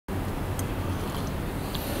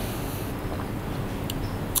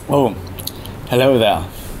Oh, hello there.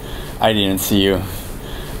 I didn't see you.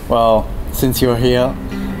 Well, since you're here,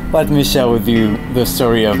 let me share with you the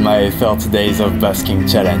story of my 30 days of busking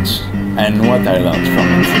challenge and what I learned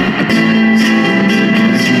from it.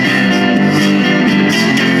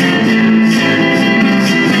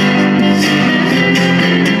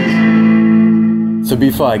 So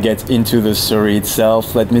before I get into the story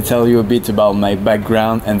itself, let me tell you a bit about my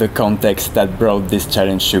background and the context that brought this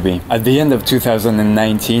challenge to be. At the end of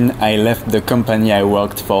 2019, I left the company I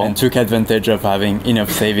worked for and took advantage of having enough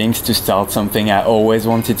savings to start something I always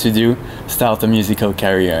wanted to do, start a musical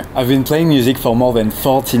career. I've been playing music for more than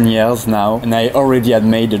 14 years now, and I already had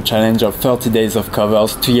made a challenge of 30 days of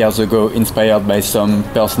covers 2 years ago, inspired by some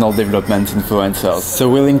personal development influencers. So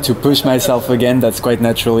willing to push myself again, that's quite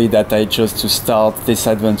naturally that I chose to start this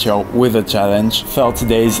adventure with a challenge, 30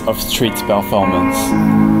 days of street performance.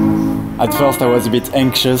 At first I was a bit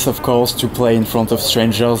anxious, of course, to play in front of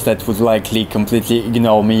strangers that would likely completely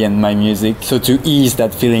ignore me and my music. So to ease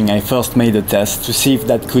that feeling, I first made a test to see if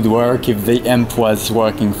that could work, if the amp was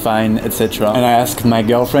working fine, etc. And I asked my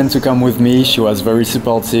girlfriend to come with me. She was very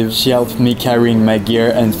supportive. She helped me carrying my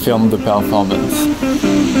gear and film the performance.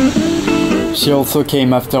 She also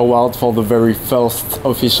came afterward for the very first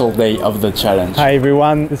official day of the challenge. Hi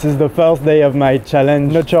everyone, this is the first day of my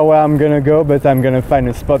challenge. Not sure where I'm gonna go, but I'm gonna find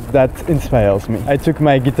a spot that inspires me. I took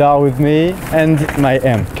my guitar with me and my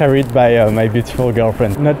amp, carried by my beautiful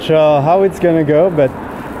girlfriend. Not sure how it's gonna go, but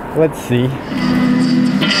let's see.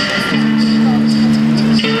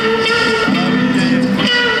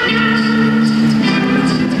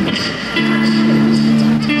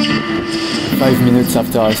 5 minutes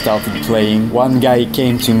after I started playing, one guy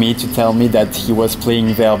came to me to tell me that he was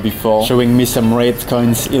playing there before, showing me some red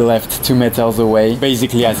coins he left 2 meters away,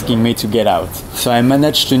 basically asking me to get out. So I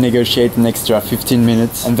managed to negotiate an extra 15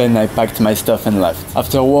 minutes, and then I packed my stuff and left.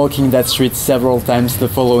 After walking that street several times the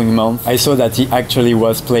following month, I saw that he actually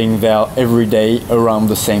was playing there every day around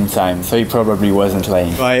the same time, so he probably wasn't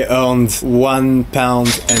lying. I earned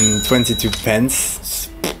 £1.22.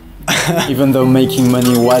 Even though making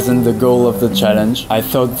money wasn't the goal of the challenge, I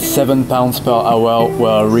thought £7 per hour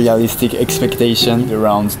were a realistic expectation,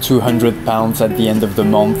 around £200 at the end of the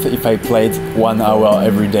month if I played 1 hour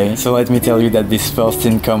every day. So let me tell you that this first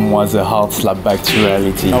income was a hard slap back to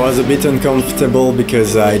reality. I was a bit uncomfortable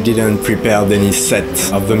because I didn't prepare any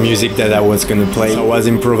set of the music that I was gonna play. I was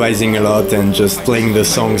improvising a lot and just playing the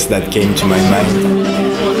songs that came to my mind.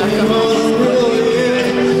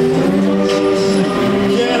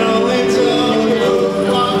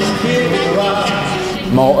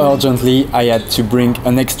 More urgently, I had to bring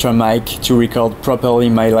an extra mic to record properly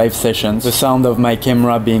my live sessions, the sound of my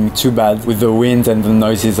camera being too bad with the wind and the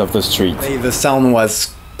noises of the street. The sound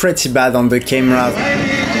was pretty bad on the camera.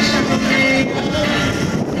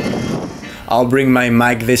 I'll bring my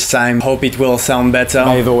mic this time, hope it will sound better.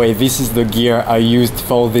 By the way, this is the gear I used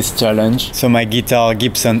for this challenge. So my guitar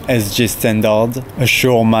Gibson SG Standard, a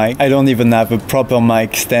Shure mic. I don't even have a proper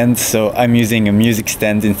mic stand, so I'm using a music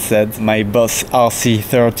stand instead. My Boss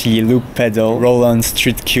RC30 loop pedal, Roland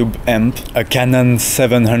Street Cube amp, a Canon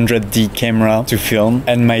 700D camera to film,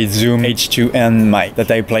 and my Zoom H2N mic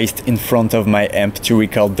that I placed in front of my amp to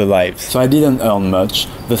record the lives. So I didn't earn much.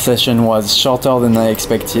 The session was shorter than I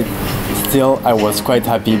expected. Still, I was quite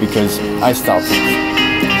happy because I started.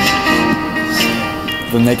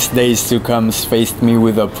 The next days to come faced me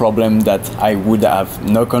with a problem that I would have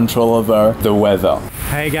no control over, the weather.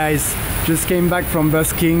 Hey guys, just came back from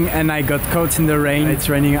busking and I got caught in the rain. It's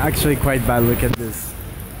raining actually quite bad, look at this.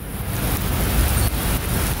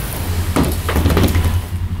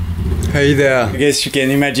 Hey there. I guess you can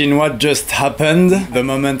imagine what just happened. The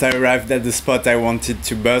moment I arrived at the spot I wanted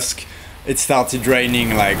to busk, it started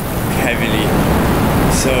raining like heavily.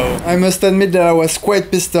 So I must admit that I was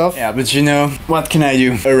quite pissed off. Yeah, but you know, what can I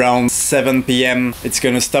do? Around 7 PM it's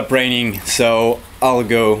gonna stop raining, so I'll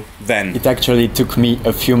go then. It actually took me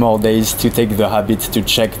a few more days to take the habit to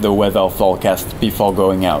check the weather forecast before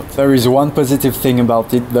going out. There is one positive thing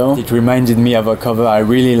about it though. It reminded me of a cover I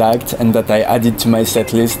really liked and that I added to my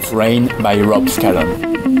setlist, Rain by Rob Scallon.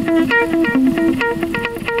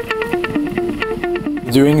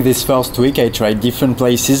 During this first week I tried different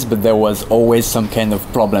places, but there was always some kind of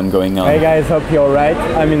problem going on. Hey guys, hope you're right.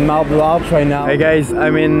 I'm in Marble Arch right now. Hey guys,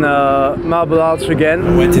 I'm in Marble Arch again.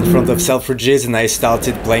 I went in front of Selfridges and I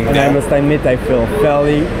started playing there. I must admit I feel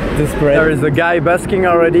fairly desperate. There is a guy busking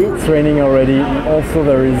already, it's raining already. Also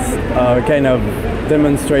there is a kind of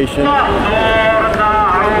demonstration.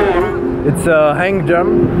 It's a hang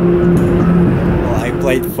jump. Well, I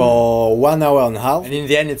played for 1 hour and a half, and in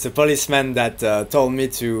the end it's a policeman that told me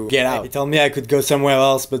to get out. He told me I could go somewhere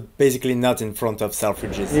else, but basically not in front of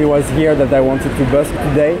Selfridges. It was here that I wanted to busk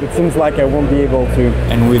today. It seems like I won't be able to.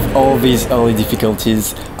 And with all these early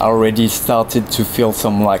difficulties, I already started to feel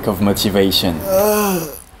some lack of motivation.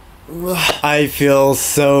 I feel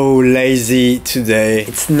so lazy today.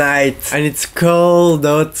 It's night and it's cold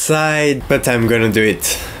outside, but I'm gonna do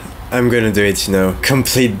it. I'm gonna do it, you know.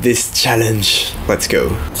 Complete this challenge. Let's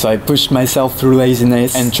go. So I pushed myself through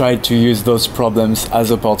laziness and tried to use those problems as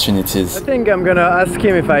opportunities. I think I'm gonna ask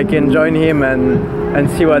him if I can join him and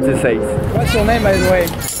see what he says. What's your name, by the way?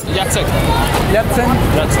 Jacek. Jacek?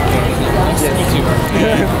 Jacek. Nice to meet you.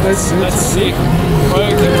 Let's see what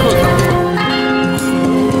you can cook.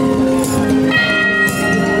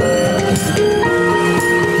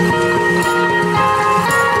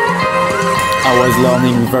 I was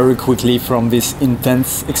learning very quickly from this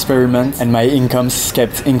intense experiment, and my incomes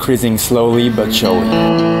kept increasing slowly but surely.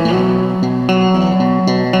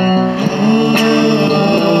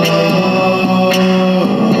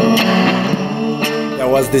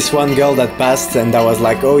 Was this one girl that passed, and I was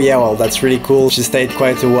like, oh yeah, well, that's really cool. She stayed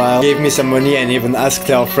quite a while, gave me some money, and even asked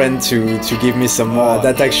her friend to give me some more.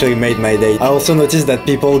 That actually made my day. I also noticed that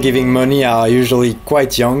people giving money are usually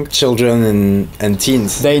quite young, children and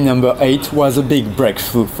teens. Day number 8 was a big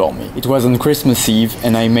breakthrough for me. It was on Christmas Eve,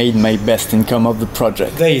 and I made my best income of the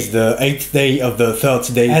project. Today is the 8th day of the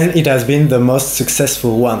 30 days, and it has been the most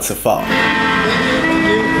successful one so far.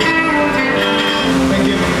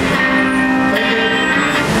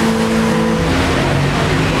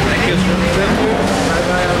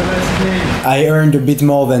 I earned a bit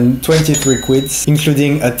more than 23 quids,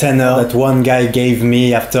 including a tenner that one guy gave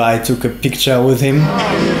me after I took a picture with him.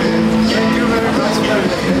 Thank you very much.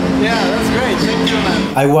 Yeah, that's great. Thank you,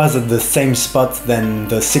 man. I was at the same spot than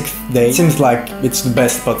the 6th day. Seems like it's the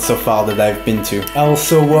best spot so far that I've been to. I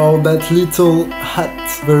also wore that little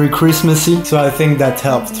hat, very Christmassy, so I think that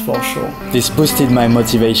helped for sure. This boosted my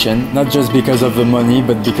motivation, not just because of the money,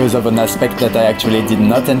 but because of an aspect that I actually did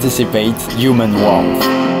not anticipate: human warmth.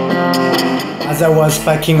 As I was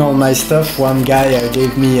packing all my stuff, one guy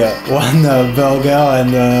gave me one burger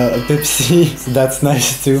and a Pepsi, so that's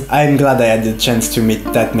nice too. I'm glad I had the chance to meet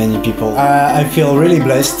that many people. I feel really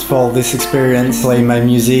blessed for this experience. Playing my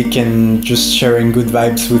music and just sharing good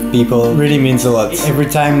vibes with people really means a lot. Every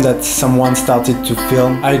time that someone started to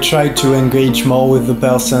film, I tried to engage more with the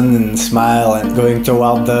person and smile and going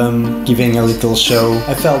toward them, giving a little show.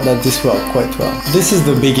 I felt that this worked quite well. This is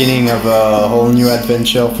the beginning of a whole new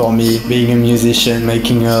adventure for me, being a musician,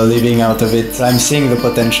 making a living out of it. I'm seeing the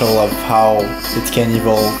potential of how it can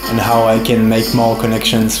evolve and how I can make more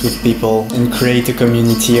connections with people and create a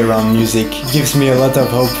community around music. It gives me a lot of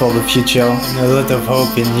hope for the future and a lot of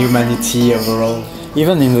hope in humanity overall.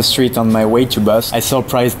 Even in the street on my way to bus, I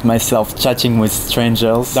surprised myself chatting with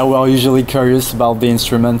strangers that were usually curious about the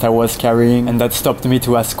instrument I was carrying and that stopped me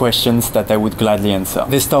to ask questions that I would gladly answer.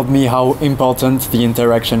 This taught me how important the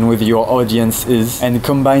interaction with your audience is, and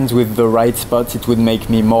combined with the right spot, it would make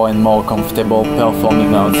me more and more comfortable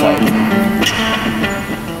performing outside.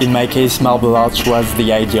 In my case, Marble Arch was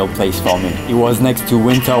the ideal place for me. It was next to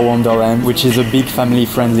Winter Wonderland, which is a big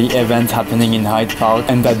family-friendly event happening in Hyde Park,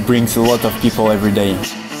 and that brings a lot of people every day.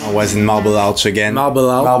 I was in Marble Arch again. Marble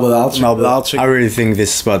Arch. I really think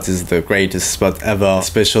this spot is the greatest spot ever,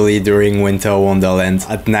 especially during Winter Wonderland.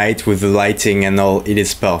 At night with the lighting and all, it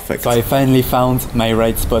is perfect. So I finally found my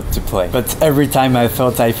right spot to play. But every time I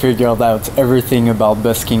thought I figured out everything about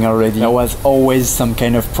busking already, there was always some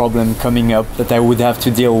kind of problem coming up that I would have to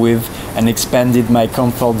deal with, and expanded my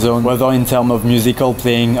comfort zone, whether in terms of musical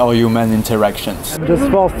playing or human interactions. I'm just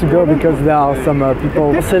forced to go because there are some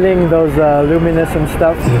people selling those luminescent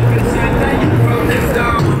stuff.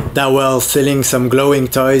 That were selling some glowing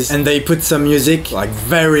toys, and they put some music like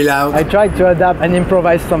very loud. I tried to adapt and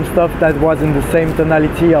improvise some stuff that was in the same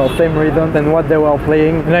tonality or same rhythm than what they were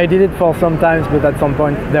playing, and I did it for some times, but at some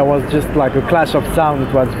point there was just like a clash of sound.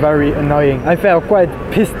 It was very annoying. I felt quite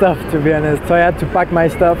pissed off, to be honest, so I had to pack my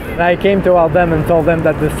stuff. And I came toward them and told them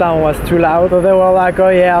that the sound was too loud, so they were like, oh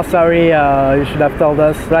yeah, sorry, you should have told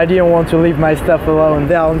us. But I didn't want to leave my stuff alone.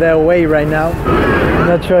 They're on their way right now. I'm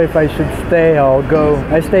not sure if I should stay or go.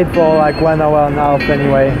 I stayed for like 1 hour and a half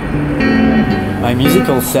anyway. My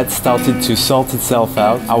musical set started to sort itself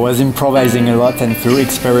out. I was improvising a lot, and through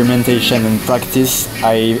experimentation and practice,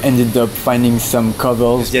 I ended up finding some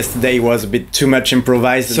covers. Yesterday was a bit too much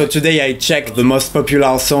improvised, so today I checked the most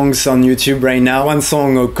popular songs on YouTube right now. One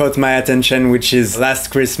song caught my attention, which is Last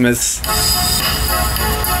Christmas.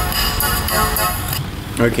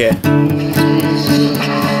 Okay.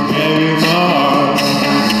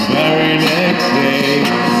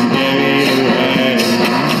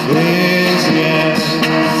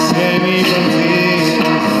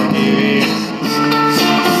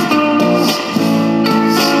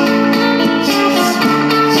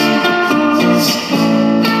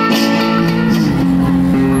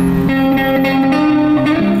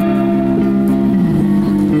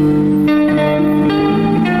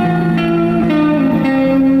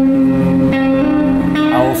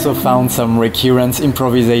 found some recurrent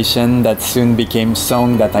improvisation that soon became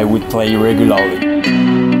song that I would play regularly.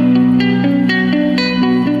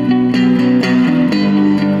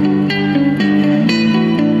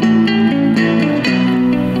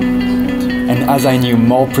 As I knew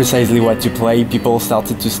more precisely what to play, people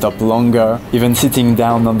started to stop longer, even sitting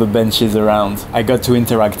down on the benches around. I got to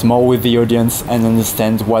interact more with the audience and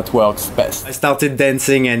understand what works best. I started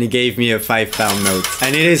dancing and he gave me a £5 note.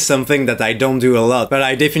 And it is something that I don't do a lot, but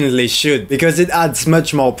I definitely should, because it adds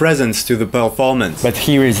much more presence to the performance. But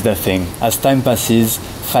here is the thing, as time passes,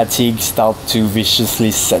 fatigue starts to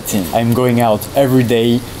viciously set in. I'm going out every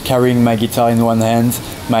day, carrying my guitar in one hand,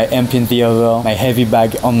 my amp in the other, my heavy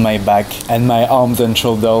bag on my back, and my arms and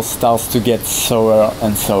shoulders starts to get sorer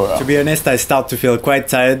and sorer. To be honest, I start to feel quite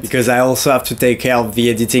tired because I also have to take care of the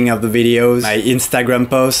editing of the videos, my Instagram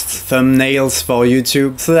posts, thumbnails for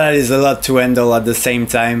YouTube, so that is a lot to handle at the same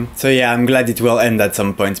time. So yeah, I'm glad it will end at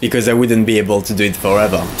some point because I wouldn't be able to do it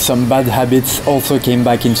forever. Some bad habits also came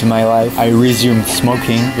back into my life. I resumed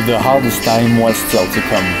smoking, but the hardest time was still to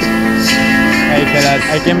come. Hey fellas,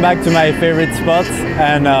 I came back to my favorite spot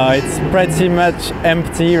and it's pretty much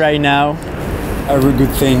empty right now. Every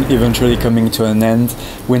good thing eventually coming to an end,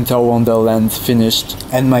 Winter Wonderland finished,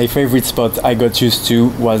 and my favorite spot I got used to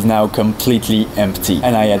was now completely empty,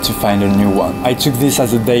 and I had to find a new one. I took this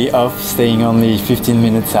as a day off, staying only 15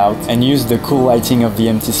 minutes out, and used the cool lighting of the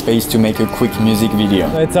empty space to make a quick music video.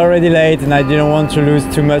 So it's already late and I didn't want to lose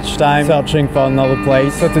too much time searching for another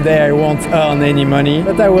place, so today I won't earn any money,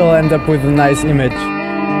 but I will end up with a nice image.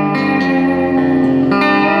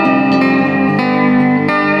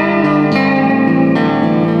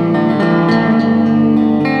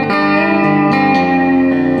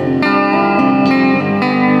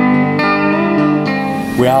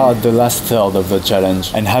 We are at the last third of the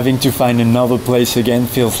challenge, and having to find another place again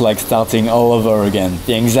feels like starting all over again.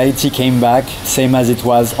 The anxiety came back, same as it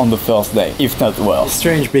was on the first day, if not worse.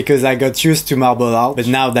 Strange because I got used to Marble Arch, but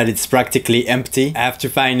now that it's practically empty, I have to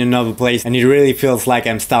find another place and it really feels like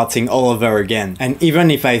I'm starting all over again. And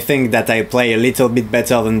even if I think that I play a little bit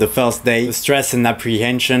better than the first day, the stress and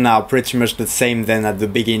apprehension are pretty much the same than at the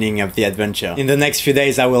beginning of the adventure. In the next few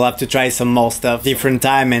days I will have to try some more stuff, different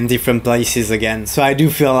time and different places again, so I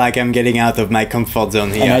do feel like I'm getting out of my comfort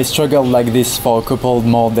zone here. And I struggled like this for a couple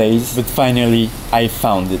more days, but finally I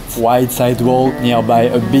found it. Wide sidewalk, nearby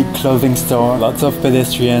a big clothing store, lots of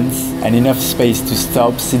pedestrians, and enough space to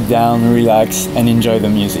stop, sit down, relax and enjoy the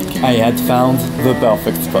music. I had found the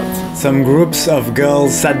perfect spot. Some groups of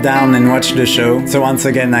girls sat down and watched the show, so once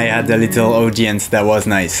again I had a little audience that was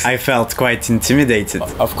nice. I felt quite intimidated.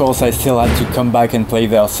 Of course I still had to come back and play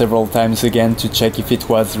there several times again to check if it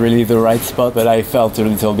was really the right spot, but I felt a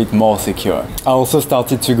little bit more secure. I also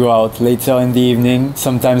started to go out later in the evening,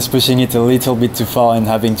 sometimes pushing it a little bit too far and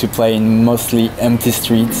having to play in mostly empty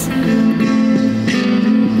streets.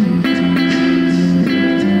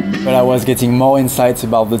 But I was getting more insights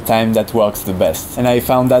about the time that works the best. And I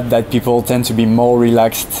found out that people tend to be more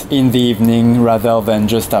relaxed in the evening rather than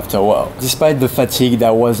just after work. Despite the fatigue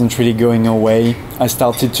that wasn't really going away, I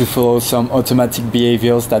started to follow some automatic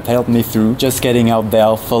behaviors that helped me through, just getting out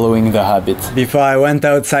there, following the habit. Before I went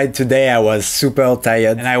outside today, I was super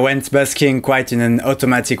tired and I went busking quite in an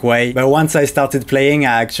automatic way. But once I started playing,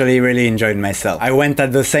 I actually really enjoyed myself. I went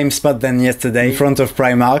at the same spot than yesterday, in front of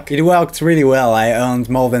Primark. It worked really well. I earned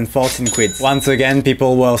more than 14 quid. Once again,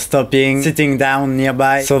 people were stopping, sitting down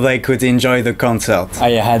nearby so they could enjoy the concert.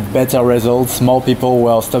 I had better results, more people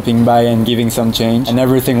were stopping by and giving some change, and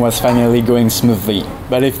everything was finally going smoothly.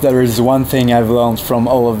 But if there is one thing I've learned from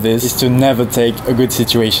all of this, is to never take a good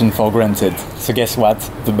situation for granted. So guess what?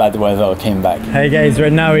 The bad weather came back. Hey guys,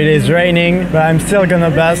 right now it is raining, but I'm still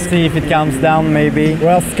gonna bus, see if it calms down maybe.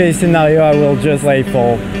 Worst case scenario, I will just lay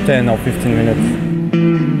for 10 or 15 minutes.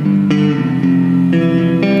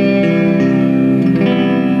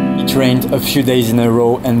 It rained a few days in a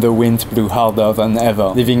row and the wind blew harder than ever,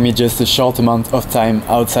 leaving me just a short amount of time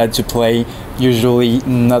outside to play, usually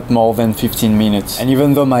not more than 15 minutes. And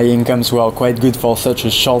even though my incomes were quite good for such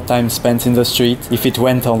a short time spent in the street, if it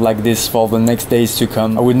went on like this for the next days to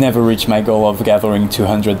come, I would never reach my goal of gathering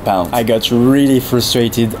 £200. I got really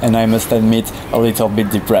frustrated and I must admit a little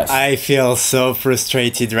bit depressed. I feel so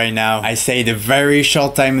frustrated right now. I stayed a very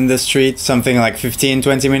short time in the street, something like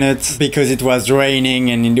 15-20 minutes, because it was raining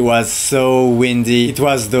and it was so windy. It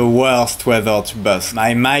was the worst weather to bus.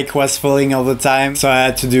 My mic was falling all the time, so I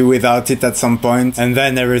had to do without it at some point, and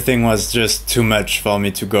then everything was just too much for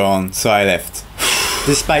me to go on, so I left.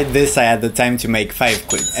 Despite this, I had the time to make 5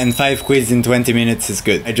 quid, and 5 quid in 20 minutes is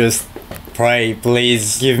good. I just Pray,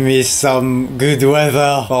 please, give me some good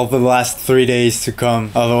weather for the last 3 days to come.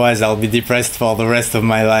 Otherwise, I'll be depressed for the rest of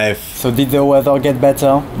my life. So did the weather get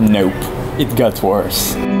better? Nope. It got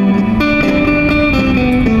worse.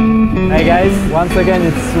 Hey guys, once again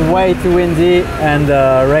it's way too windy and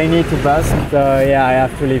rainy to bus, so yeah, I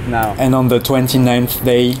have to leave now. And on the 29th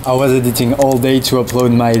day, I was editing all day to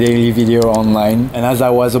upload my daily video online, and as I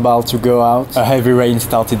was about to go out, a heavy rain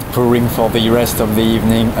started pouring for the rest of the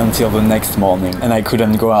evening until the next morning, and I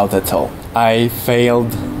couldn't go out at all. I failed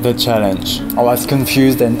the challenge. I was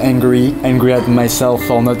confused and angry at myself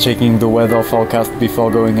for not checking the weather forecast before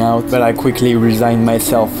going out, but I quickly resigned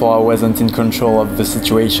myself, for I wasn't in control of the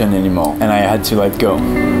situation anymore, and I had to let go.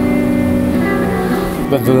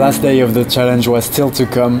 But the last day of the challenge was still to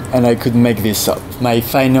come, and I could make this up. My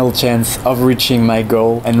final chance of reaching my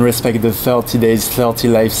goal and respect the 30 days 30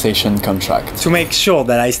 live session contract. To make sure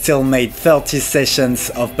that I still made 30 sessions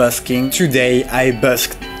of busking, today I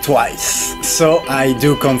busked twice. So I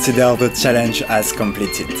do consider the challenge as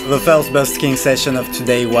completed. The first busking session of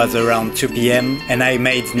today was around 2 PM and I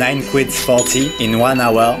made 9 quids 40 in 1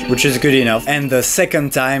 hour, which is good enough. And the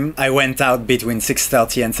second time I went out between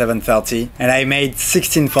 6:30 and 7:30 and I made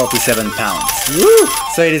 1647 pounds. Woo!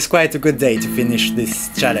 So it is quite a good day to finish this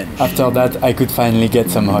challenge. After that I could finally get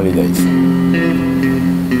some holidays.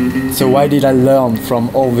 So why did I learn from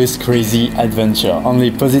all this crazy adventure? Only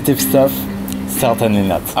positive stuff? Certainly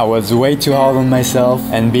not. I was way too hard on myself,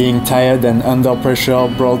 and being tired and under pressure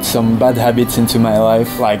brought some bad habits into my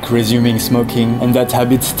life, like resuming smoking, and that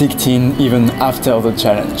habit sticked in even after the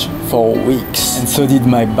challenge, for weeks. And so did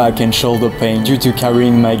my back and shoulder pain due to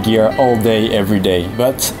carrying my gear all day every day.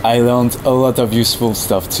 But I learned a lot of useful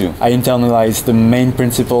stuff too. I internalized the main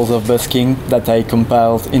principles of busking that I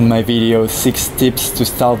compiled in my video 6 tips to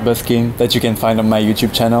start busking that you can find on my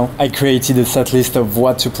YouTube channel. I created a set list of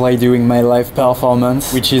what to play during my live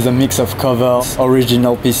performance, which is a mix of covers,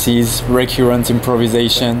 original pieces, recurrent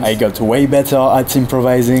improvisation. I got way better at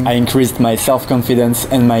improvising. I increased my self-confidence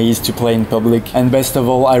and my ease to play in public. And best of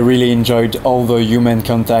all, I really enjoyed all the human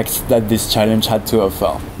contacts that this challenge had to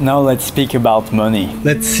offer. Now let's speak about money.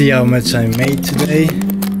 Let's see how much I made today.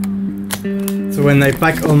 So when I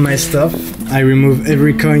pack all my stuff, I remove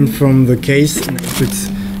every coin from the case and I put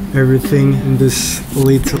everything in this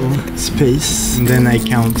little space, and then I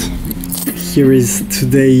count. Here is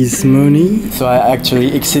today's money. So I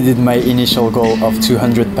actually exceeded my initial goal of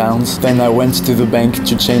 200 pounds. Then I went to the bank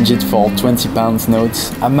to change it for 20 pounds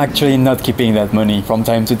notes. I'm actually not keeping that money. From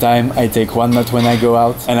time to time, I take 1 note when I go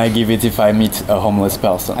out and I give it if I meet a homeless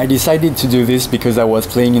person. I decided to do this because I was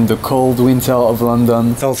playing in the cold winter of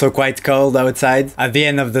London. It's also quite cold outside. At the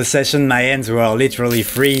end of the session, my hands were literally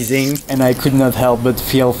freezing and I could not help but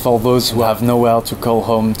feel for those who have nowhere to call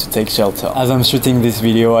home to take shelter. As I'm shooting this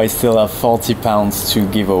video, I still have 40 pounds to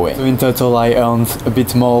give away. So in total I earned a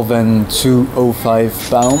bit more than 205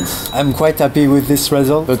 pounds. I'm quite happy with this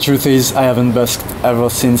result. The truth is I haven't busked ever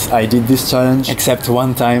since I did this challenge, except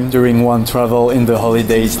one time during one travel in the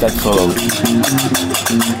holidays that followed.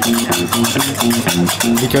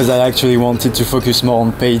 Because I actually wanted to focus more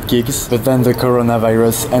on paid gigs, but then the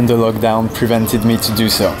coronavirus and the lockdown prevented me to do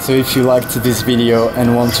so. So if you liked this video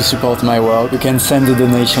and want to support my work, you can send a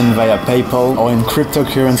donation via PayPal or in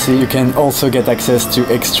cryptocurrency. You can also get access to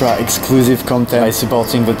extra exclusive content by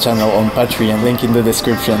supporting the channel on Patreon, link in the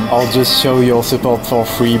description, or just show your support for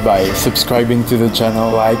free by subscribing to the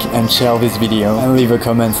channel, like and share this video, and leave a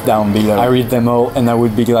comment down below. I read them all and I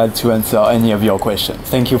would be glad to answer any of your questions.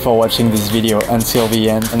 Thank you for watching this video until the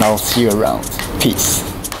end, and I'll see you around. Peace.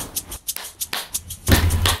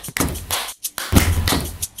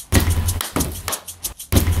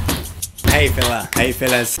 Hey fella, hey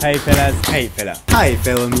fellas, hey fellas, hey fella, hi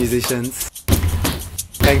fellow musicians.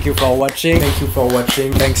 Thank you for watching,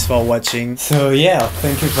 thanks for watching. So yeah,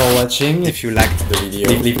 thank you for watching. If you liked the video,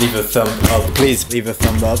 leave a thumb up. Please leave a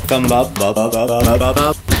thumb up,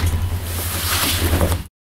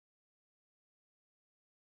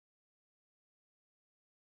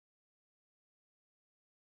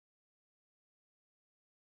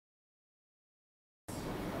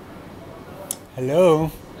 Hello,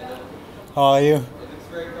 how are you?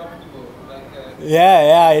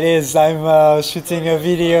 Yeah, it is. I'm shooting a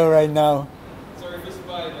video right now. Sorry if you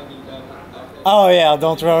survive, I mean, Oh yeah,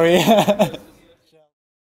 don't worry.